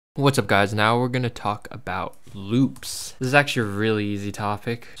What's up, guys? Now we're going to talk about loops. This is actually a really easy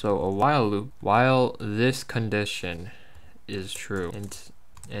topic. So a while loop, while this condition is true,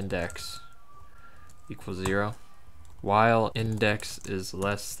 index equals 0, while index is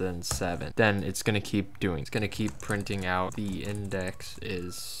less than 7, then it's going to keep printing out the index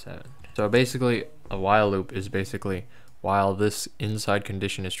is 7. So basically a while loop is basically while this inside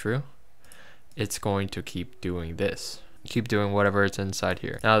condition is true, it's going to keep doing this. Keep doing whatever it's inside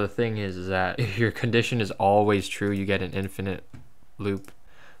here. Now the thing is that if your condition is always true, you get an infinite loop.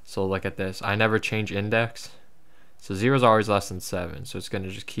 So look at this. I never change index. So 0 is always less than 7. So it's going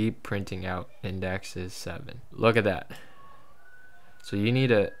to just keep printing out index is 7. Look at that. So you need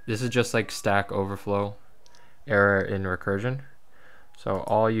this is just like Stack Overflow error in recursion. So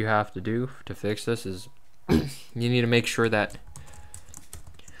all you have to do to fix this is you need to make sure that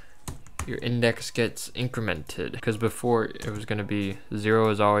your index gets incremented, because before it was going to be 0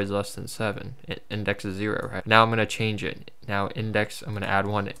 is always less than 7. Index is 0, right? Now I'm going to change it. Now index, I'm going to add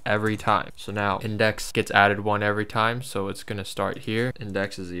 1 every time. So now index gets added 1 every time. So it's going to start here.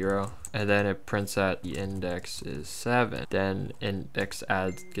 Index is 0. And then it prints that the index is 7. Then index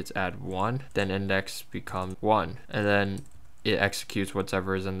gets added 1. Then index becomes 1. And then it executes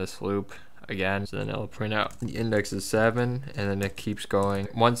whatever is in this loop again, so then it'll print out the index is 7, and then it keeps going.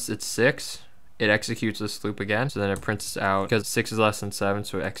 Once it's 6, it executes this loop again, so then it prints out, because 6 is less than 7,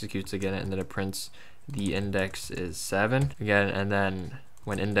 so it executes again, and then it prints the index is 7 again. And then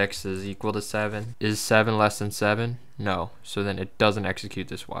when index is equal to 7, is 7 less than 7? No, so then it doesn't execute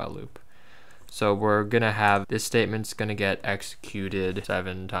this while loop. So we're gonna have this statement's gonna get executed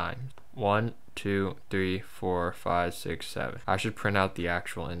 7 times. 1, 2, 3, 4, 5, 6, 7. I should print out the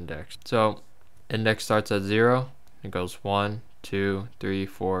actual index. So index starts at 0. It goes 1, 2, 3,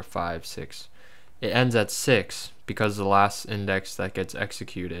 4, 5, 6. It ends at 6 because the last index that gets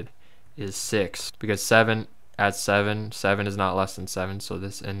executed is 6. Because 7 at 7 is not less than 7, so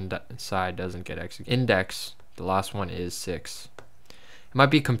this inside doesn't get executed. Index, the last one, is 6. It might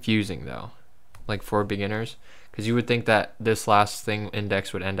be confusing though, like for beginners, because you would think that this last thing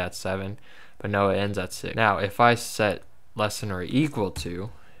index would end at 7, but no, it ends at 6. Now if I set less than or equal to,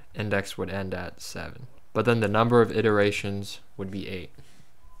 index would end at 7, but then the number of iterations would be 8.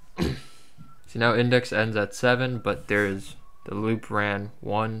 See, now index ends at 7, but the loop ran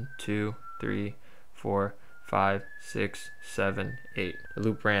 1, 2, 3, 4, 5, 6, 7, 8. The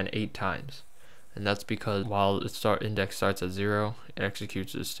loop ran 8 times, and that's because while index starts at 0, it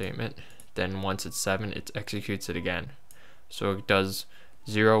executes this statement. Then once it's 7, it executes it again. So it does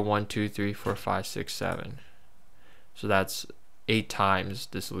 0, 1, 2, 3, 4, 5, 6, 7. So that's 8 times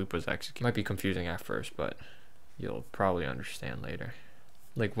this loop was executed. Might be confusing at first, but you'll probably understand later,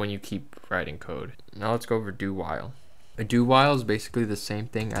 like when you keep writing code. Now let's go over do while. A do while is basically the same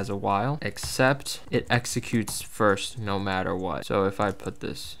thing as a while, except it executes first no matter what. So if I put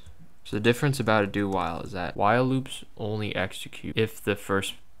this, so the difference about a do while is that while loops only execute if the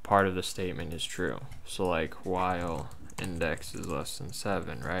first part of the statement is true. So like while index is less than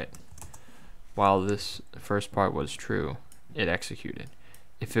 7, right? While this first part was true, it executed.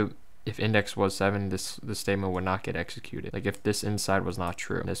 If index was 7, this statement would not get executed. Like if this inside was not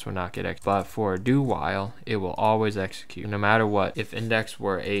true, this would not get executed. But for a do while, it will always execute no matter what. If index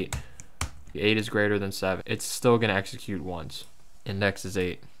were 8, 8 is greater than 7, it's still gonna execute once. Index is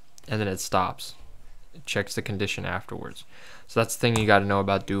 8, and then it stops. It checks the condition afterwards. So that's the thing you got to know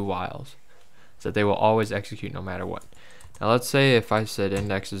about do whiles, is that they will always execute no matter what. Now let's say if I said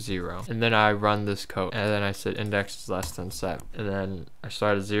index is 0, and then I run this code, and then I said index is less than 7, and then I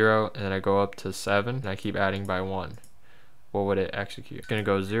start at 0, and then I go up to 7, and I keep adding by 1. What would it execute? It's going to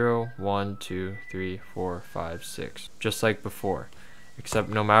go 0, 1, 2, 3, 4, 5, 6, just like before. Except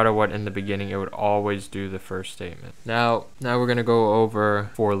no matter what in the beginning, it would always do the first statement. Now we're going to go over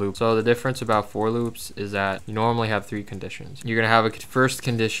for loops. So the difference about for loops is that you normally have 3 conditions. You're going to have a first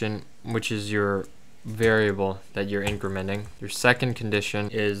condition, which is your variable that you're incrementing. Your second condition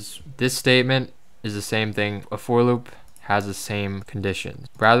is this statement is the same thing. A for loop has the same conditions.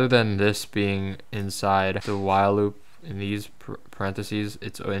 Rather than this being inside the while loop in these parentheses,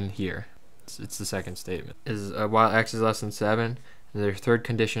 it's in here. It's the second statement. Is while x is less than 7. And their third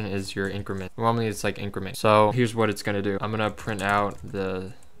condition is your increment. Normally it's like increment. So here's what it's gonna do. I'm gonna print out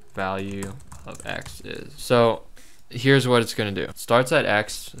the value of x is. So here's what it's gonna do. It starts at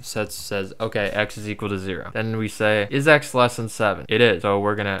x, says okay, x is equal to 0. Then we say, is x less than 7? It is. So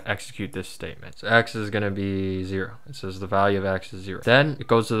we're gonna execute this statement. So x is gonna be 0. It says the value of x is 0. Then it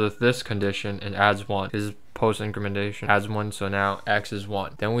goes to this condition and adds 1. Because post incrementation adds 1, so now x is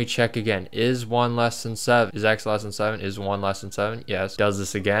 1. Then we check again, is 1 less than 7? Is x less than 7? Is 1 less than 7? Yes. Does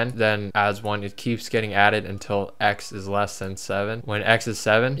this again, then adds 1. It keeps getting added until x is less than 7. When x is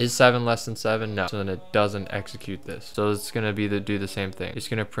 7, is 7 less than 7? No. So then it doesn't execute this. So it's going to be do the same thing. It's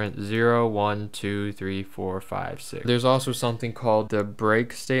going to print 0, 1, 2, 3, 4, 5, 6. There's also something called the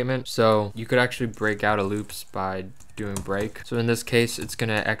break statement. So you could actually break out of loops by doing break. So in this case, it's going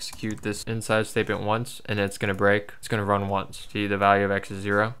to execute this inside statement once, and it's going to break. It's going to run once. See, the value of x is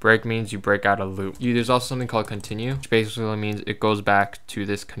 0. Break means you break out a loop. There's also something called continue, which basically means it goes back to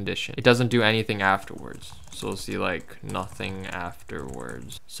this condition. It doesn't do anything afterwards. So we'll see like nothing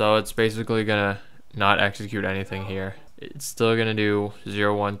afterwards. So it's basically going to not execute anything here. It's still going to do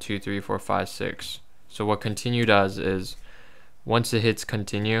 0, 1, 2, 3, 4, 5, 6. So what continue does is once it hits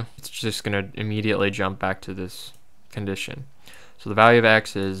continue, it's just going to immediately jump back to this condition. So the value of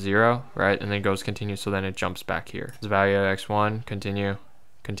x is 0, right? And then it goes continue, so then it jumps back here. The value of x1, continue,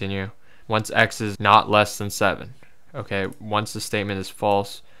 continue. Once x is not less than 7, okay, once the statement is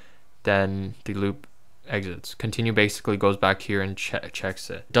false, then the loop exits. Continue basically goes back here and checks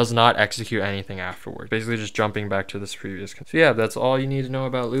it. Does not execute anything afterwards. Basically just jumping back to this previous. So yeah, that's all you need to know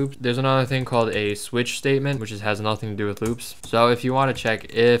about loops. There's another thing called a switch statement, which has nothing to do with loops. So if you want to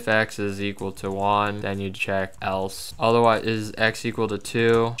check if x is equal to 1, then you check else. Otherwise, is x equal to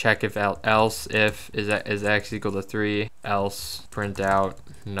 2? Check if else if is x equal to 3? Else, print out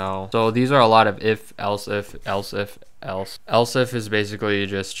no. So these are a lot of if, else if, else if, else. Else if is basically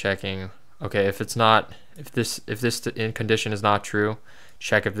just checking, okay, if this condition is not true,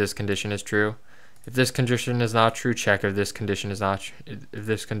 check if this condition is true. If this condition is not true, check if this condition is not if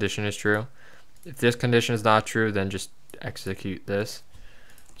this condition is true. If this condition is not true, then just execute this.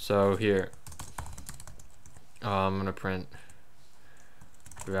 So here, I'm gonna print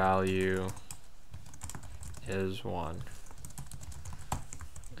value is 1,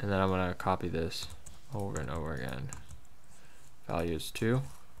 and then I'm gonna copy this over and over again. Value is 2,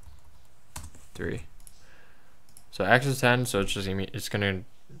 3. So x is 10, so it's gonna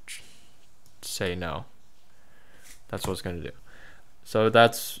say no. That's what it's gonna do. So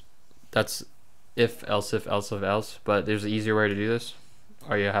that's if, else if, else if, else. But there's an easier way to do this.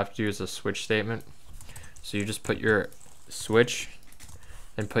 All you have to do is a switch statement. So you just put your switch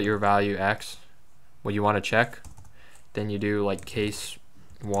and put your value x, what you want to check. Then you do like case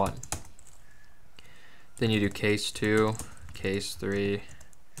 1. Then you do case 2, case 3,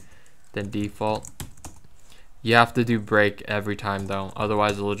 then default. You have to do break every time though,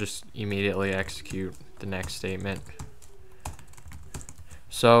 otherwise it'll just immediately execute the next statement.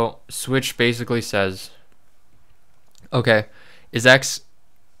 So switch basically says, okay, is x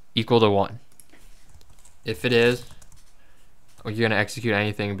equal to 1? If it is, you're going to execute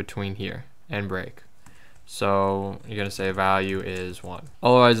anything between here and break. So you're going to say value is 1.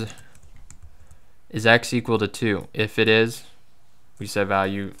 Otherwise, is x equal to 2? If it is, we set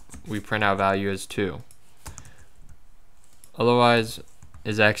value, we print out value as 2. Otherwise,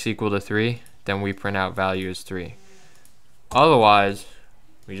 is x equal to 3? Then we print out value as 3. Otherwise,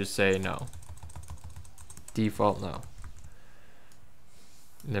 we just say no. Default no.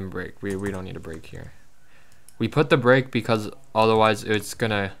 And then break. We don't need a break here. We put the break because otherwise it's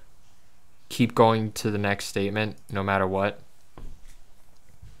gonna keep going to the next statement no matter what.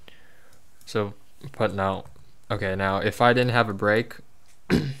 So put no. Okay, now if I didn't have a break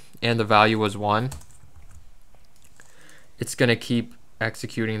and the value was 1, it's gonna keep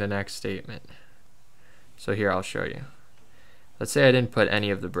executing the next statement. So here I'll show you. Let's say I didn't put any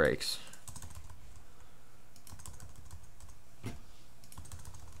of the breaks.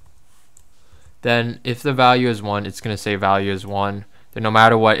 Then if the value is 1, it's going to say value is 1. Then no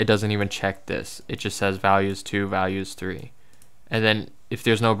matter what, it doesn't even check this. It just says value is 2, value is 3. And then if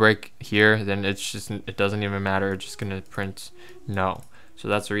there's no break here, then it doesn't even matter. It's just going to print no. So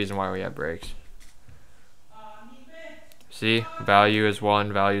that's the reason why we have breaks. See, value is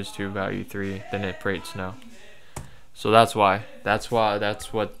 1, value is 2, value 3. Then it prints no. So that's why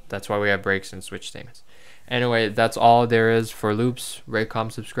we have breaks and switch statements. Anyway, that's all there is for loops. Rate,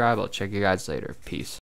 comment, subscribe. I'll check you guys later. Peace.